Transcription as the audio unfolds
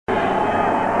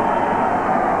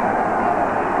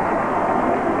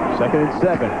2nd and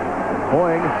 7.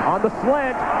 Hoying on the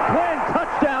slant. Glenn,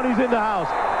 touchdown. He's in the house.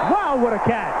 Wow, what a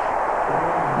catch.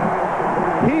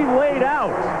 He laid out.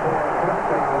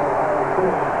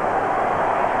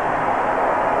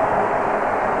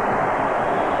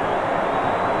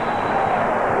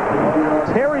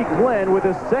 Terry Glenn with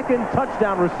his 2nd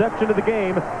touchdown reception of the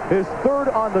game, his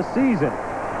 3rd on the season.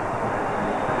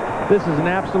 This is an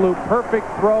absolute perfect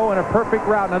throw and a perfect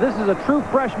route. Now, this is a true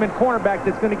freshman cornerback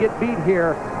that's going to get beat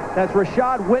here. That's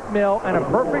Rashad Whitmill, and a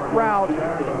perfect route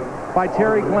by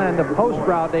Terry Glenn, the post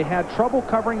route. They had trouble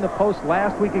covering the post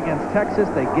last week against Texas.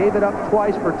 They gave it up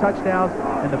twice for touchdowns,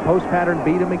 and the post pattern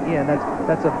beat them again.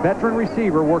 That's a veteran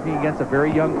receiver working against a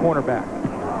very young cornerback.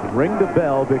 Ring the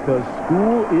bell because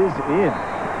school is in.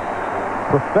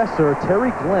 Professor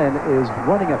Terry Glenn is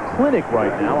running a clinic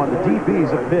right now on the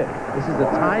DBs of Pitt. This is a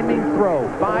timing throw.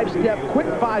 5-step, quick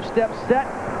 5-step set,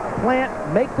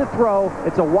 plant, make the throw.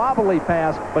 It's a wobbly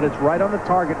pass, but it's right on the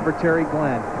target for Terry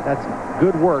Glenn. That's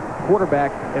good work,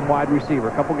 quarterback and wide receiver.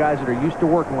 A couple guys that are used to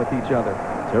working with each other.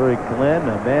 Terry Glenn,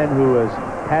 a man who has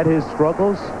had his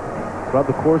struggles throughout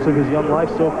the course of his young life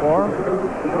so far,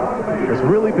 has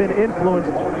really been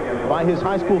influenced by his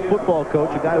high school football coach,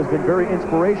 a guy who's been very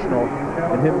inspirational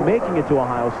in him making it to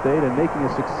Ohio State and making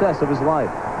a success of his life.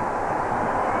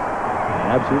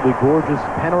 An absolutely gorgeous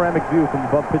panoramic view from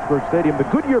above Pittsburgh Stadium. The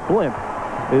Goodyear blimp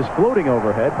is floating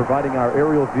overhead, providing our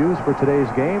aerial views for today's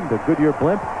game. The Goodyear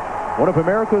blimp, one of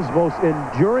America's most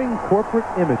enduring corporate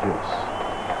images.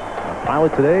 Our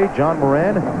pilot today, John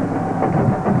Moran,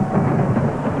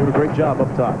 doing a great job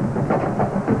up top.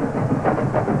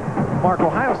 Mark,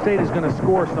 Ohio State is going to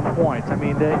score some points. I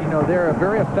mean, they're a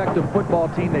very effective football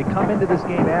team. They come into this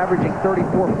game averaging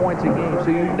 34 points a game, so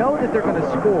you know that they're going to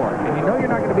score, and you know you're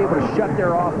not going to be able to shut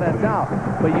their offense out,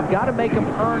 but you've got to make them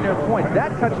earn their points. That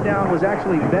touchdown was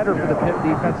actually better for the Pitt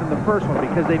defense than the first one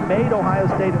because they made Ohio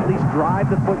State at least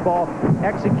drive the football,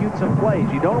 execute some plays.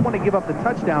 You don't want to give up the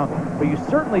touchdown, but you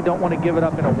certainly don't want to give it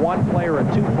up in a 1-play or a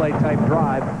 2-play type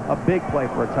drive, a big play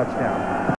for a touchdown.